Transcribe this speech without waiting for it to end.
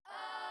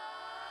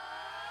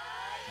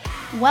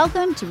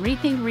Welcome to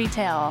Rethink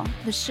Retail,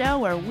 the show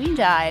where we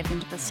dive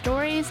into the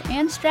stories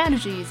and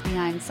strategies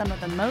behind some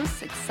of the most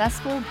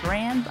successful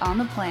brands on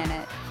the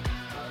planet.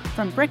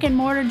 From brick and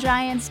mortar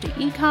giants to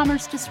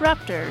e-commerce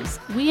disruptors,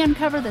 we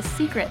uncover the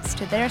secrets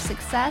to their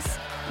success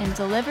and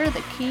deliver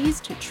the keys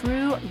to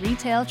true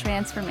retail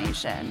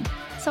transformation.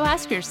 So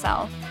ask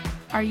yourself,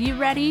 are you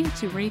ready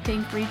to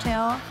rethink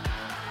retail?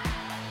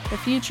 The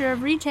future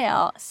of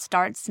retail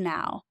starts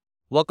now.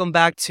 Welcome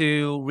back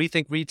to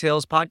Rethink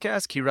Retail's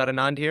podcast. Kirat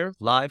Anand here,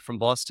 live from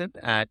Boston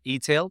at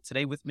e-tail.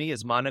 Today with me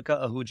is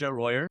Monica Ahuja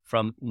Royer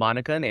from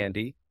Monica and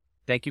Andy.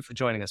 Thank you for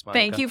joining us,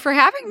 Monica. Thank you for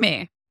having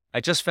me. I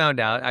just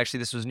found out, actually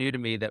this was new to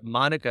me, that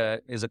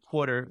Monica is a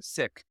quarter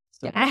Sikh.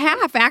 Yeah, I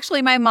have.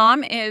 Actually, my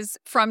mom is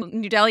from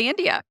New Delhi,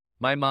 India.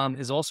 My mom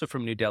is also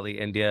from New Delhi,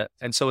 India,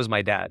 and so is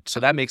my dad.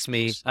 So that makes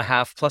me a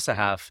half plus a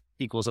half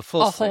equals a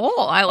full Sikh.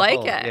 Whole. I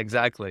like It. it.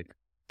 Exactly.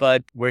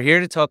 But we're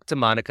here to talk to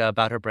Monica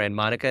about her brand,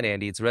 Monica and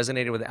Andy. It's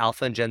resonated with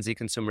Alpha and Gen Z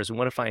consumers. We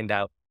want to find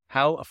out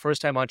how a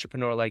first-time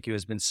entrepreneur like you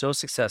has been so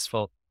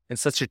successful in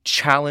such a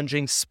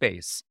challenging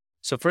space.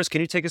 So first,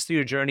 can you take us through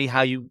your journey,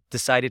 how you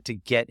decided to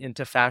get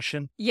into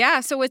fashion?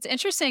 Yeah. So what's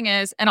interesting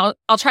is, and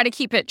I'll try to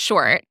keep it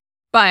short,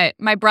 but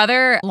my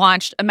brother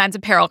launched a men's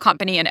apparel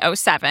company in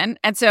 2007.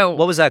 And so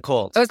What was that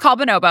called? it was called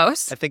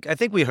Bonobos. I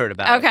think we heard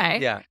about it. Okay.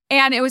 Yeah.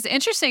 And it was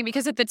interesting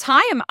because at the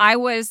time I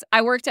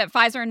worked at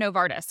Pfizer and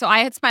Novartis. So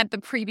I had spent the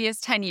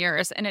previous 10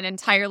 years in an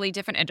entirely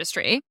different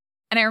industry.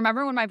 And I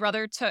remember when my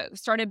brother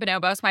started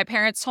Bonobos, my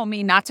parents told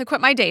me not to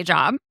quit my day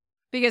job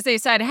because they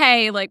said,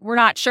 hey, we're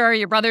not sure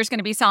your brother's going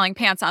to be selling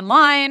pants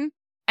online.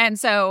 And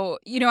so,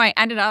 I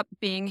ended up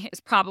being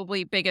his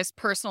probably biggest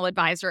personal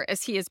advisor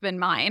as he has been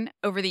mine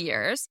over the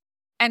years.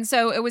 And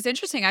so it was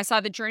interesting. I saw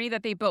the journey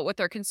that they built with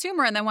their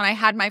consumer. And then when I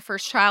had my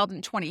first child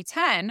in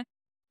 2010,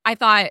 I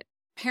thought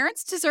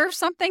parents deserve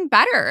something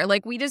better.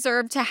 We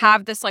deserve to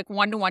have this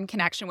one-to-one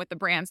connection with the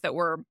brands that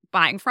we're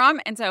buying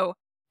from. And so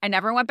I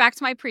never went back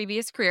to my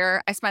previous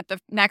career. I spent the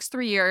next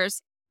 3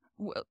 years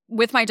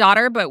with my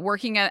daughter, but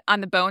working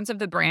on the bones of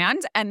the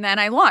brand. And then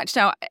I launched.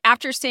 Now,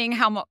 after seeing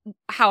how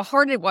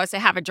hard it was to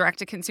have a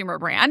direct-to-consumer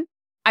brand,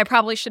 I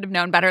probably should have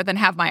known better than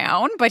have my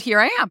own. But here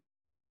I am.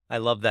 I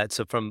love that.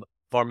 So from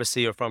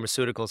pharmacy or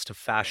pharmaceuticals to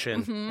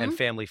fashion and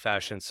family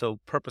fashion. So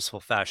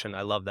purposeful fashion.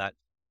 I love that.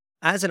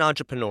 As an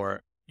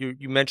entrepreneur,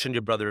 you mentioned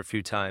your brother a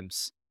few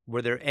times.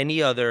 Were there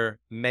any other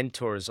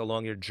mentors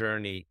along your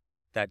journey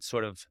that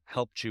sort of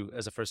helped you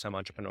as a first-time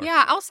entrepreneur?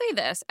 Yeah, I'll say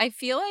this. I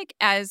feel like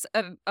as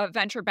a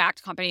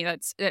venture-backed company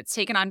that's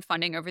taken on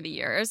funding over the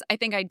years, I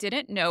think I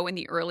didn't know in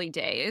the early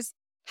days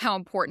how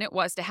important it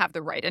was to have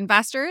the right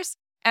investors.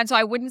 And so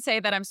I wouldn't say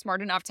that I'm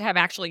smart enough to have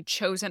actually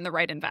chosen the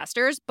right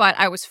investors, but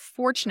I was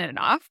fortunate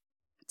enough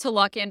to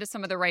luck into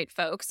some of the right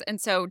folks. And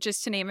so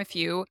just to name a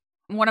few,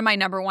 one of my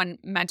number one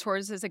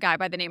mentors is a guy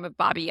by the name of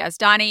Bobby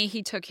Yazdani.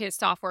 He took his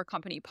software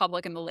company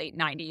public in the late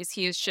 90s.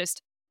 He is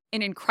just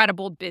an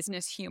incredible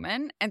business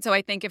human. And so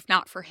I think if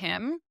not for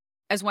him,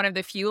 as one of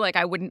the few,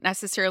 I wouldn't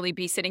necessarily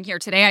be sitting here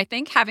today. I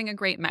think having a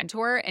great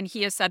mentor, and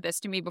he has said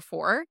this to me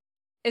before,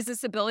 is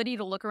this ability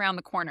to look around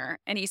the corner.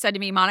 And he said to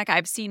me, Monica,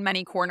 I've seen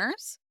many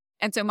corners.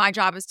 And so my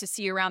job is to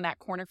see around that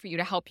corner for you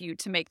to help you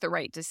to make the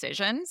right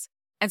decisions.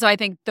 And so I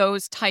think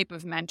those type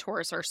of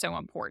mentors are so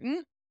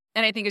important.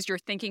 And I think as you're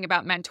thinking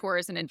about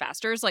mentors and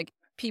investors,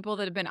 people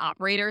that have been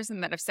operators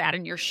and that have sat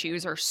in your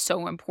shoes are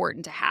so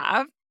important to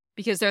have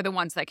because they're the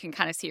ones that can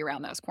kind of see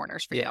around those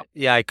corners for you.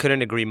 Yeah, I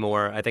couldn't agree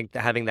more. I think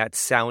having that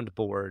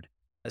soundboard,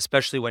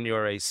 especially when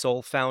you're a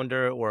sole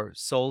founder or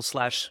sole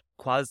 /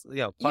 quasi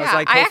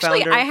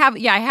co-founder. I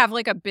have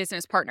a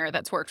business partner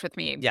that's worked with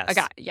me. Yes.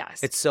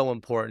 Yes. It's so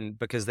important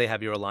because they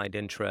have your aligned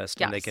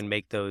interest and they Yes. can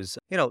make those,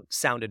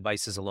 sound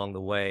advices along the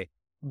way.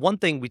 One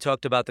thing we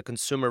talked about the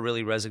consumer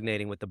really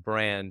resonating with the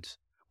brand.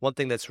 One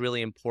thing that's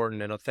really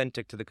important and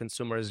authentic to the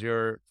consumer is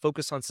your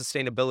focus on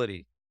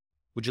sustainability.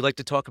 Would you like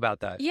to talk about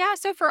that? Yeah.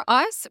 So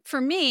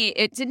for me,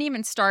 it didn't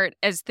even start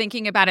as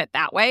thinking about it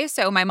that way.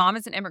 So my mom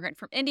is an immigrant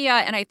from India,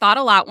 and I thought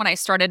a lot when I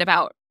started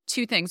about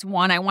two things.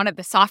 One, I wanted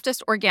the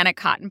softest organic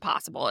cotton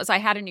possible. As I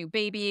had a new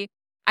baby,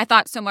 I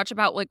thought so much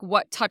about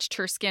what touched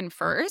her skin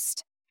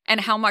first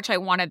and how much I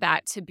wanted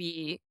that to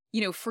be,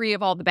 free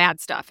of all the bad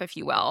stuff, if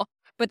you will.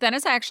 But then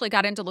as I actually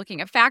got into looking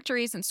at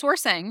factories and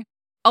sourcing,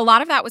 a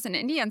lot of that was in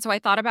India. And so I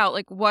thought about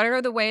what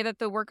are the way that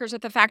the workers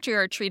at the factory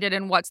are treated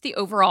and what's the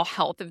overall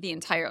health of the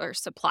entire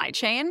supply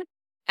chain.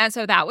 And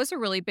so that was a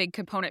really big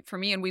component for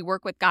me. And we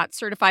work with GOTS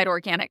certified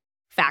organic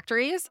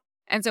factories.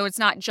 And so it's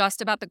not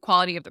just about the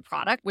quality of the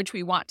product, which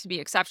we want to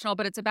be exceptional,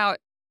 but it's about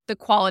the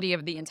quality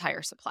of the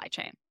entire supply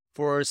chain.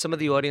 For some of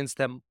the audience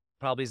that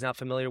probably is not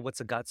familiar, what's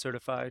a GOTS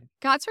certified?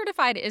 GOTS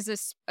certified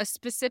is a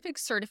specific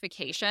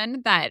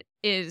certification that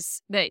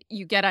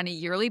you get on a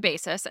yearly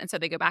basis. And so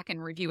they go back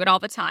and review it all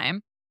the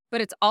time.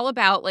 But it's all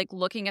about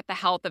looking at the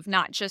health of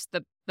not just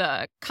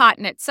the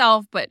cotton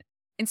itself, but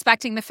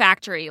inspecting the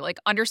factory,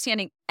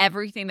 understanding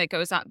everything that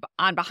goes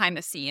on behind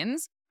the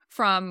scenes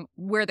from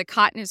where the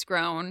cotton is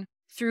grown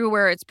through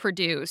where it's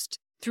produced,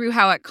 through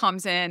how it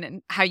comes in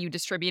and how you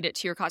distribute it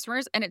to your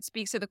customers. And it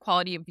speaks to the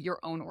quality of your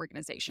own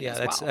organization as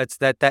well. That's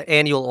that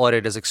annual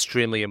audit is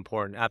extremely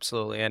important.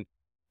 Absolutely.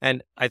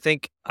 And I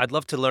think I'd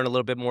love to learn a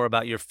little bit more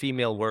about your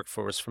female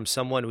workforce from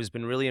someone who's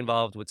been really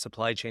involved with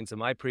supply chains in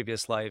my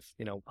previous life,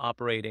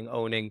 operating,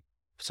 owning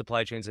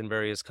supply chains in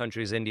various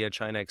countries, India,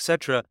 China,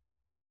 etc.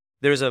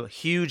 There's a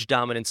huge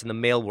dominance in the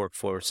male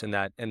workforce in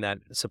that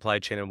supply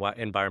chain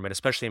environment,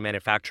 especially in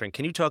manufacturing.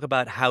 Can you talk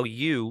about how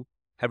you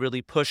have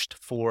really pushed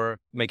for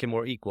make it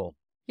more equal?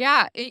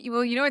 Yeah.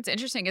 Well, it's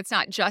interesting. It's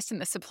not just in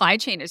the supply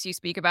chain as you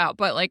speak about,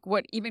 but like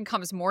what even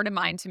comes more to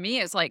mind to me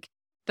is like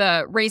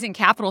the raising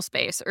capital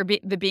space or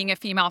the being a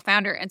female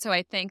founder. And so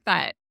I think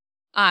that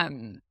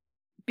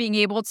being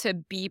able to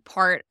be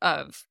part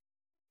of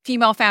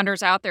female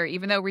founders out there,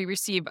 even though we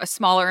receive a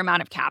smaller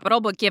amount of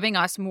capital, but giving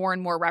us more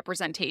and more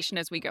representation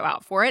as we go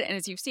out for it. And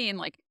as you've seen,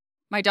 like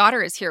my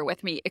daughter is here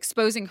with me,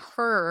 exposing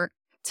her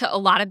to a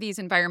lot of these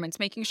environments,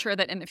 making sure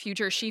that in the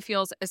future she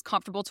feels as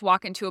comfortable to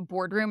walk into a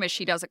boardroom as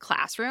she does a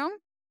classroom.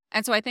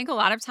 And so I think a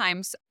lot of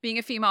times being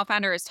a female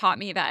founder has taught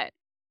me that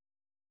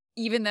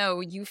even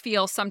though you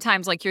feel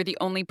sometimes like you're the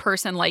only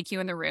person like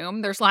you in the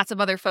room, there's lots of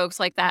other folks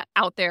like that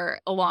out there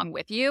along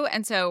with you.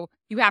 And so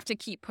you have to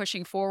keep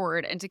pushing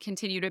forward and to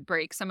continue to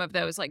break some of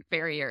those like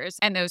barriers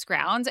and those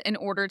grounds in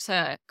order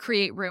to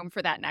create room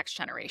for that next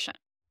generation.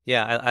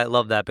 Yeah, I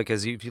love that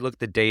because if you look at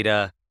the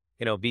data,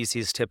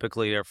 VCs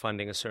typically are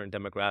funding a certain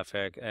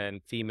demographic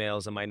and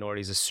females and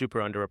minorities is super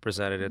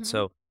underrepresented. Mm-hmm.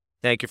 So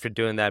thank you for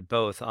doing that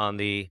both on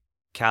the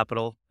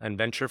capital and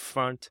venture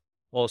front,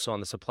 also on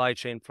the supply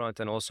chain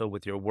front, and also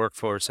with your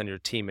workforce and your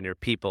team and your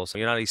people. So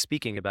you're not only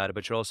speaking about it,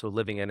 but you're also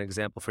living an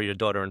example for your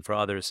daughter and for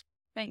others.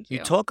 Thank you.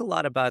 You talk a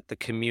lot about the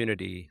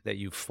community that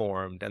you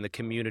formed and the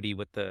community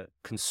with the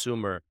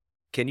consumer.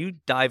 Can you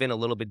dive in a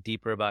little bit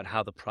deeper about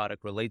how the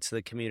product relates to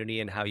the community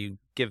and how you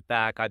give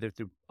back either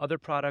through other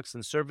products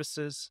and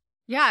services?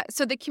 Yeah.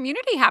 So the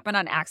community happened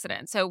on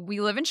accident. So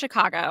we live in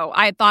Chicago.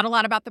 I had thought a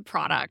lot about the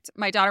product.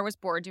 My daughter was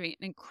born during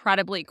an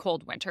incredibly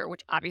cold winter,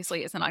 which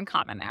obviously isn't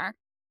uncommon there.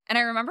 And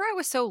I remember I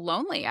was so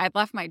lonely. I'd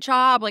left my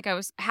job. Like I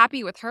was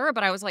happy with her,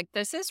 but I was like,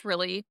 this is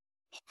really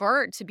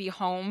hard to be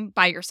home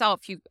by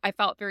yourself. I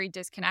felt very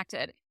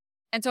disconnected.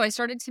 And so I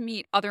started to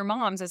meet other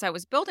moms as I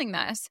was building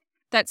this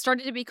that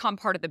started to become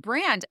part of the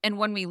brand. And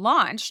when we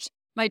launched,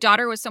 my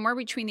daughter was somewhere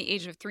between the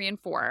age of 3 and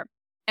 4.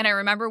 And I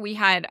remember we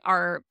had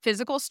our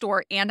physical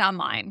store and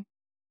online.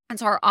 And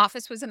so our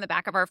office was in the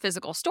back of our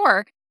physical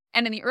store.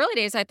 And in the early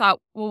days, I thought,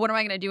 well, what am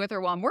I going to do with her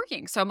while I'm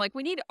working? So I'm like,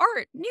 we need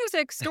art,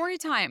 music, story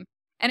time.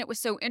 And it was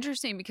so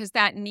interesting because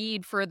that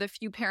need for the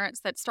few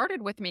parents that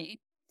started with me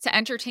to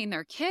entertain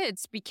their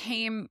kids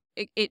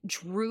it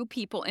drew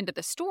people into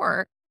the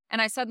store.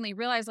 And I suddenly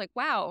realized like,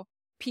 wow,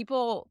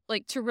 people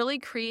like to really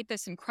create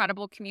this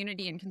incredible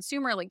community and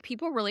consumer, like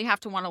people really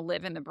have to want to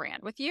live in the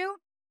brand with you.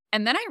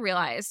 And then I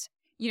realized,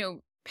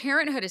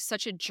 parenthood is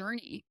such a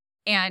journey.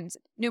 And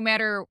no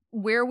matter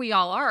where we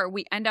all are,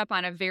 we end up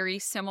on a very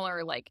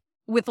similar, like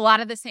with a lot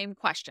of the same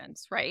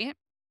questions, right?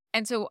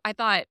 And so I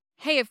thought,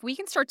 hey, if we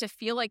can start to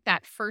feel like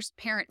that first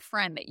parent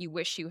friend that you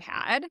wish you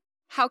had,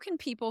 how can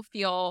people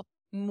feel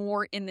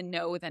more in the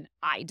know than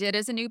I did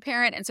as a new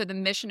parent? And so the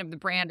mission of the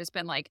brand has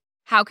been like,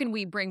 how can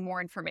we bring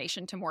more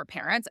information to more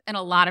parents? And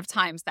a lot of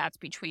times that's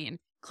between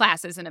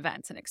classes and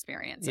events and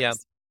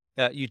experiences.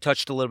 Yeah. You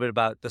touched a little bit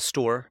about the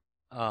store,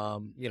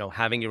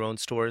 having your own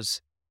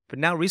stores. But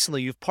now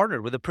recently you've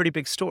partnered with a pretty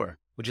big store.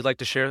 Would you like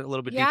to share a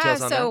little bit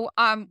details on that?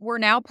 So we're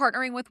now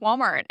partnering with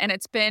Walmart, and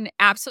it's been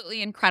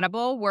absolutely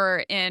incredible.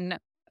 We're in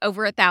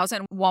over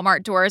 1,000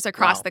 Walmart doors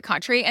across the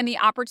country, and the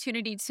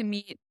opportunity to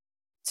meet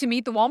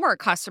the Walmart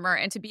customer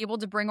and to be able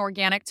to bring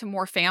organic to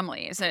more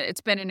families. It's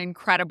been an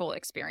incredible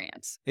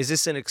experience. Is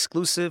this an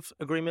exclusive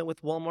agreement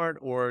with Walmart,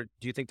 or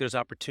do you think there's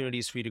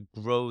opportunities for you to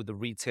grow the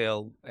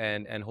retail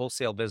and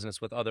wholesale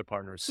business with other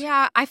partners?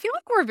 Yeah, I feel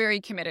like we're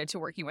very committed to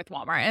working with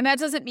Walmart. And that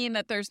doesn't mean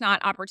that there's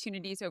not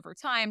opportunities over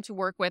time to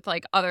work with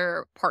like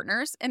other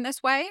partners in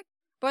this way.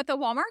 But the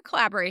Walmart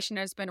collaboration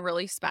has been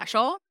really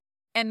special.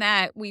 And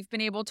that we've been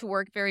able to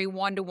work very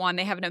one-to-one.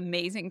 They have an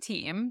amazing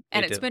team.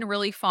 And it's been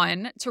really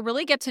fun to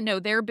really get to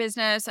know their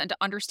business and to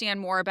understand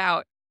more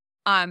about,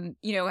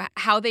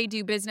 how they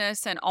do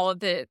business and all of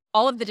the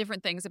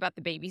different things about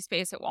the baby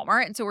space at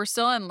Walmart. And so we're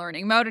still in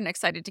learning mode and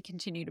excited to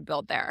continue to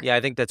build there. Yeah,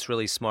 I think that's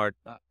really smart.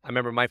 I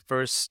remember my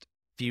first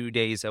few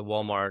days at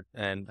Walmart.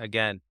 And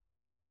again,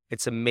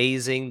 it's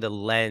amazing the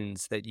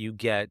lens that you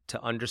get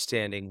to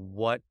understanding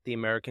what the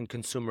American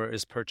consumer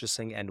is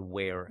purchasing and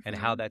where and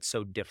how that's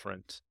so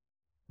different.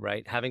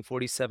 Right? Having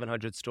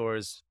 4,700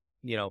 stores,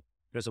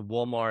 there's a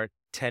Walmart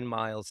 10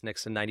 miles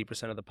next to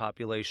 90% of the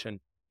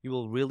population. You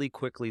will really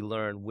quickly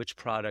learn which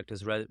product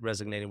is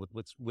resonating with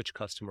which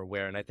customer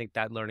where. And I think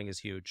that learning is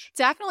huge.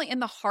 Definitely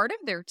in the heart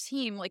of their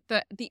team, like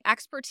the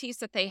expertise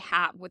that they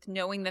have with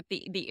knowing that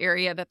the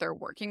area that they're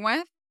working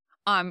with,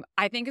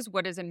 I think is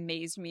what has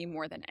amazed me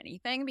more than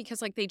anything,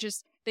 because like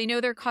they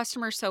know their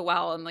customers so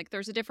well. And like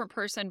there's a different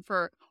person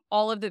for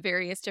all of the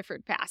various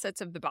different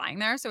facets of the buying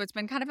there. So it's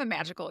been kind of a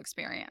magical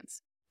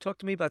experience. Talk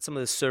to me about some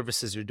of the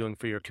services you're doing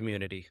for your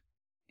community.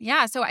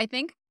 Yeah. So I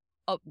think,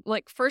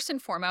 like, first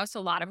and foremost, a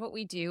lot of what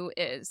we do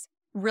is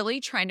really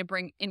trying to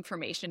bring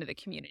information to the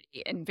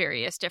community in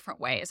various different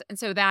ways. And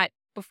so that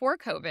before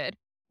COVID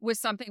was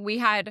something we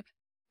had.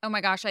 Oh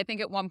my gosh, I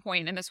think at one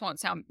point, and this won't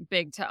sound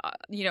big to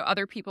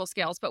other people's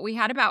scales, but we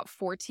had about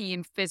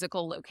 14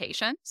 physical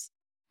locations.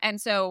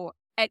 And so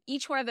at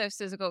each one of those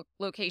physical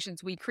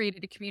locations, we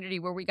created a community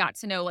where we got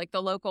to know like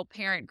the local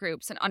parent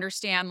groups and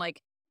understand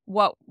like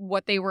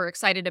what they were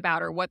excited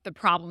about or what the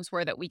problems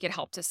were that we could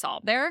help to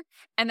solve there.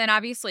 And then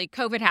obviously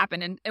COVID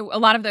happened, and a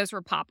lot of those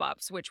were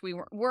pop-ups, which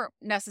weren't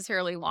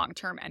necessarily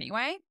long-term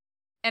anyway.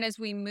 And as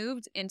we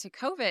moved into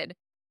COVID,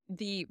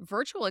 the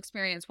virtual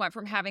experience went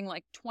from having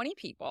like 20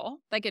 people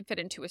that could fit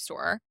into a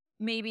store,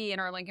 maybe in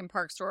our Lincoln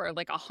Park store,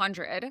 like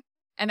 100,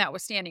 and that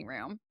was standing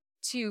room,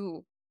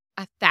 to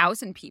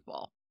 1,000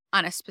 people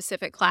on a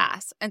specific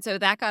class. And so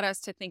that got us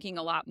to thinking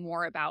a lot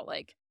more about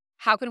like,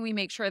 how can we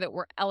make sure that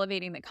we're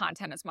elevating the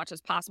content as much as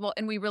possible?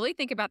 And we really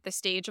think about the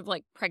stage of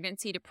like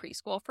pregnancy to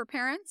preschool for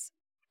parents.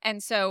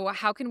 And so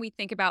how can we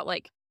think about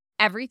like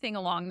everything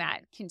along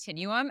that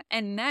continuum?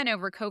 And then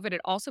over COVID,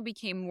 it also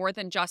became more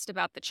than just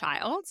about the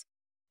child.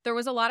 There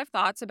was a lot of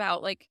thoughts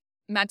about like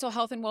mental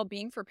health and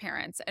well-being for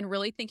parents, and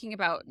really thinking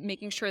about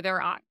making sure their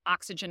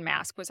oxygen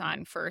mask was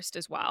on first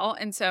as well.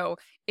 And so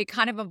it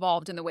kind of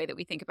evolved in the way that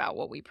we think about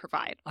what we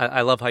provide.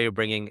 I love how you're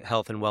bringing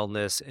health and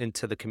wellness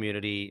into the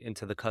community,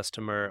 into the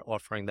customer,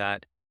 offering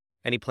that.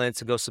 Any plans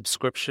to go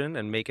subscription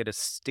and make it a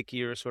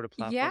stickier sort of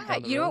platform? Yeah,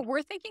 down the road?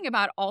 we're thinking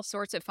about all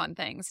sorts of fun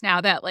things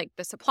now that like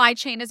the supply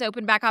chain is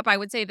opened back up. I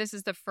would say this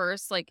is the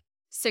first like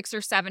 6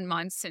 or 7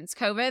 months since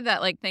COVID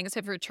that like things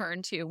have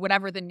returned to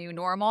whatever the new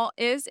normal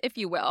is, if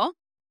you will.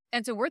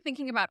 And so we're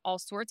thinking about all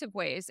sorts of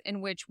ways in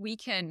which we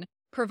can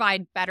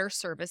provide better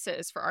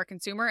services for our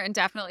consumer. And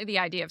definitely the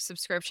idea of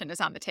subscription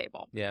is on the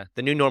table. Yeah,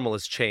 the new normal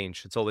is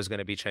change. It's always going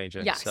to be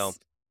changing. Yes. So,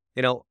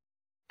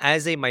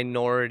 as a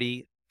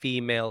minority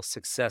female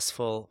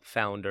successful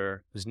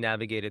founder who's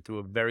navigated through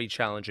a very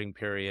challenging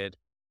period,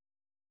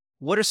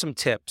 what are some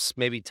tips,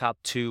 maybe top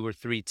 2 or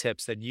 3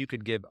 tips that you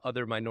could give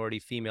other minority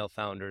female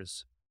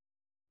founders?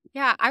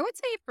 Yeah, I would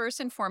say first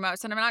and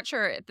foremost, and I'm not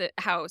sure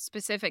how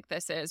specific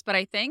this is, but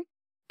I think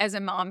as a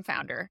mom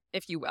founder,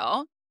 if you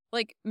will,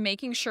 like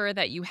making sure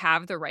that you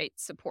have the right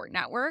support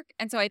network.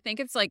 And so I think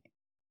it's like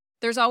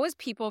there's always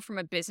people from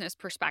a business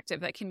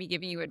perspective that can be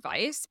giving you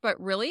advice, but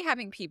really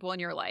having people in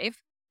your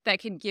life that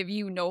can give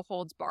you no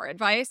holds bar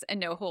advice and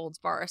no holds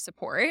bar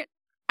support,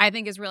 I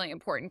think is really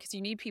important, because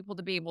you need people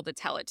to be able to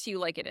tell it to you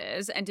like it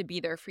is and to be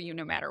there for you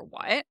no matter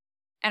what.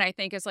 And I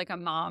think as like a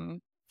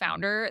mom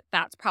founder,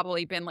 that's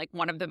probably been like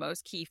one of the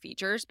most key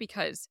features,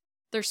 because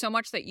there's so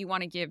much that you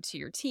want to give to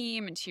your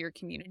team and to your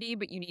community,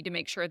 but you need to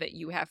make sure that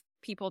you have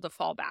people to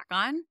fall back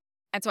on.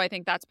 And so I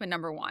think that's been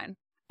number 1.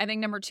 I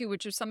think number 2,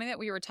 which is something that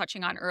we were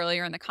touching on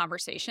earlier in the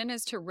conversation,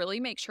 is to really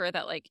make sure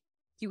that like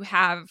you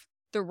have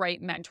the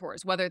right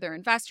mentors, whether they're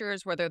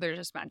investors, whether they're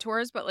just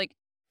mentors, but like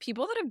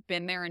people that have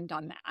been there and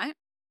done that,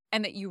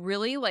 and that you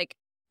really like,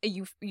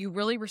 you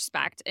really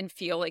respect and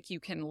feel like you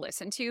can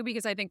listen to.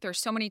 Because I think there's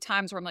so many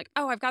times where I'm like,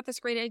 oh, I've got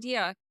this great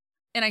idea,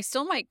 and I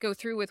still might go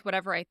through with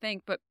whatever I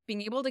think, but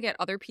being able to get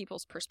other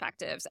people's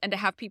perspectives and to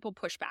have people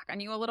push back on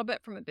you a little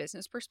bit from a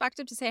business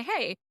perspective to say,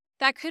 hey,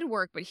 that could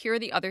work, but here are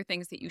the other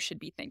things that you should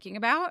be thinking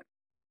about.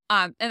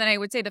 And then I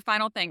would say the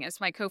final thing is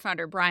my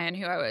co-founder, Brian,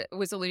 who I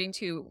was alluding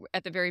to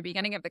at the very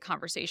beginning of the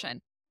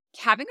conversation,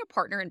 having a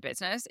partner in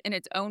business in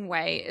its own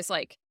way is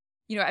like,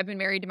 I've been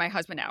married to my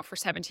husband now for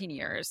 17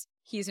 years.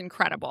 He's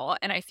incredible.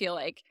 And I feel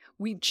like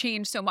we've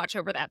changed so much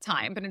over that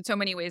time, but in so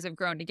many ways have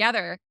grown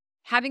together.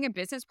 Having a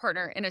business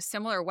partner in a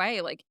similar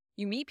way, like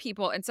you meet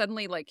people and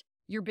suddenly like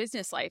your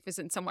business life is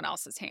in someone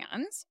else's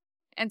hands.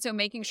 And so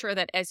making sure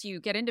that as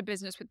you get into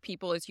business with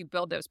people, as you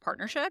build those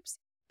partnerships,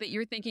 that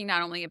you're thinking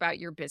not only about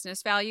your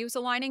business values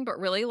aligning, but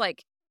really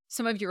like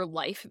some of your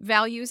life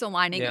values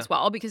aligning as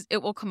well, because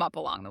it will come up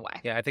along the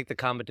way. Yeah, I think the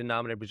common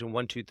denominator between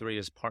 1, 2, 3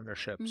 is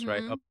partnerships,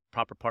 right? A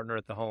proper partner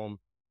at the home,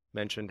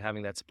 mentioned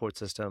having that support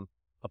system,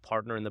 a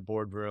partner in the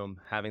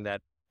boardroom, having that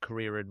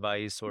career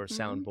advice or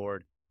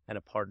soundboard, and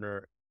a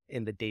partner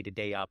in the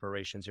day-to-day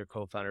operations, your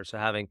co-founder. So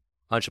having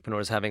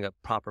entrepreneurs, having a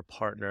proper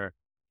partner.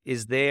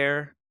 Is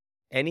there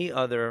any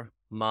other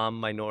mom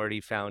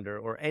minority founder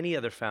or any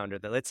other founder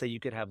that, let's say you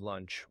could have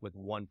lunch with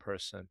one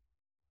person,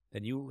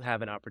 that you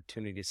have an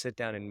opportunity to sit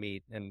down and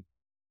meet and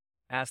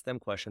ask them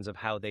questions of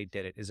how they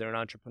did it? Is there an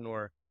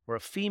entrepreneur or a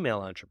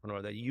female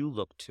entrepreneur that you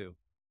look to?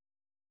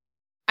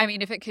 I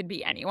mean, if it could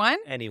be anyone,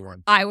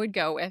 I would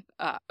go with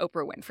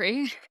Oprah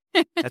Winfrey.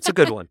 That's a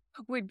good one.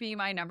 Would be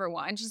my number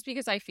 1, just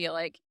because I feel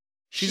like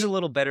she's a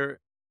little better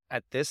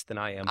at this than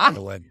I am, by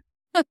the way.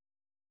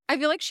 I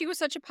feel like she was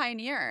such a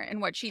pioneer in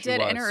what she did,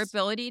 and her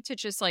ability to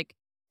just like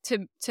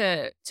to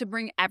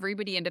bring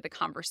everybody into the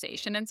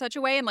conversation in such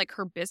a way, and like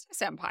her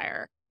business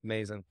empire,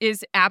 amazing,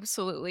 is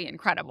absolutely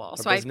incredible.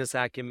 Her business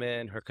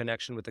acumen, her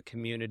connection with the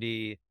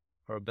community,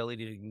 her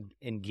ability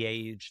to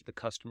engage the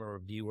customer or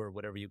viewer,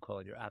 whatever you call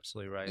it. You're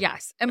absolutely right.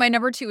 Yes, and my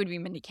number 2 would be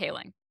Mindy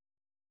Kaling.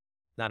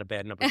 Not a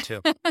bad number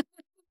 2.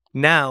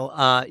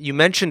 Now, you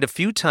mentioned a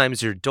few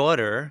times your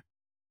daughter.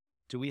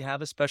 Do we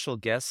have a special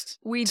guest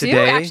We today? do,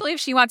 actually, if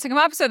she wants to come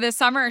up. So this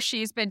summer,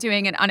 she's been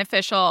doing an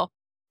unofficial,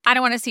 I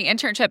don't want to see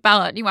internship.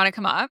 Bella, do you want to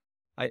come up?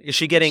 Is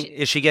she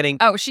getting?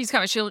 Oh, she's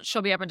coming.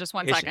 She'll be up in just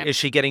one second. Is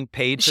she getting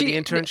paid for the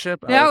internship?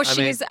 No,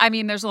 I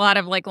mean, there's a lot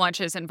of like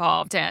lunches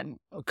involved and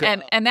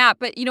that.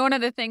 But one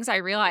of the things I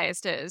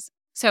realized is,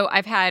 so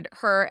I've had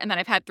her and then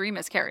I've had 3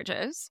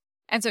 miscarriages.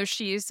 And so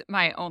she's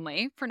my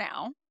only for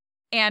now.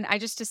 And I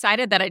just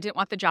decided that I didn't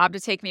want the job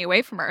to take me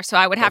away from her. So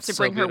I would have to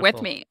bring her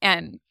with me.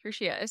 And here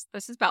she is.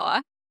 This is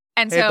Bella.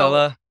 And hey,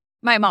 Bella.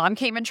 My mom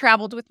came and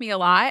traveled with me a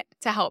lot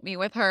to help me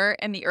with her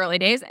in the early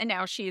days. And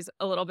now she's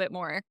a little bit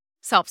more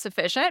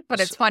self-sufficient, but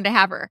it's fun to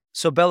have her.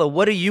 So Bella,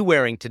 what are you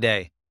wearing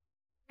today?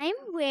 I'm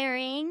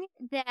wearing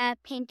the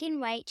pink and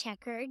white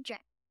checkered dress.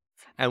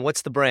 And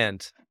what's the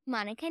brand?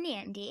 Monica and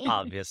Andy.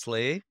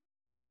 Obviously.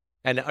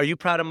 And are you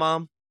proud of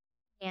Mom?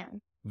 Yeah.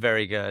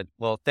 Very good.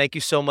 Well, thank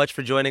you so much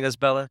for joining us,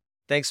 Bella.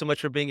 Thanks so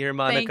much for being here,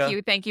 Monica.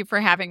 Thank you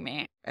for having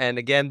me. And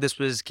again, this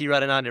was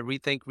Kirat Anand at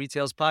Rethink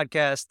Retail's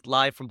podcast,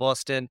 live from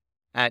Boston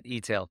at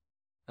eTail.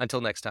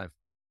 Until next time.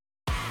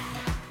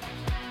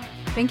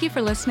 Thank you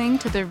for listening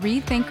to the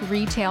Rethink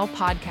Retail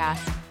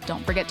podcast.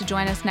 Don't forget to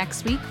join us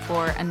next week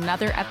for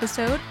another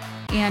episode.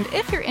 And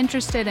if you're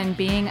interested in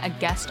being a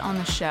guest on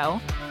the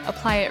show,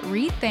 apply at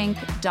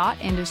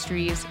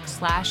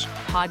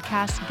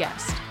rethink.industries/podcast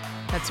guest.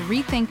 That's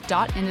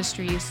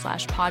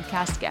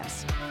rethink.industries/podcast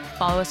guest.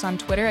 Follow us on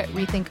Twitter at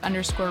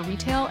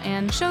rethink_retail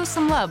and show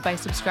some love by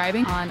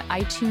subscribing on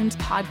iTunes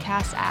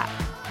podcast app.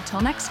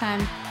 Until next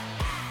time.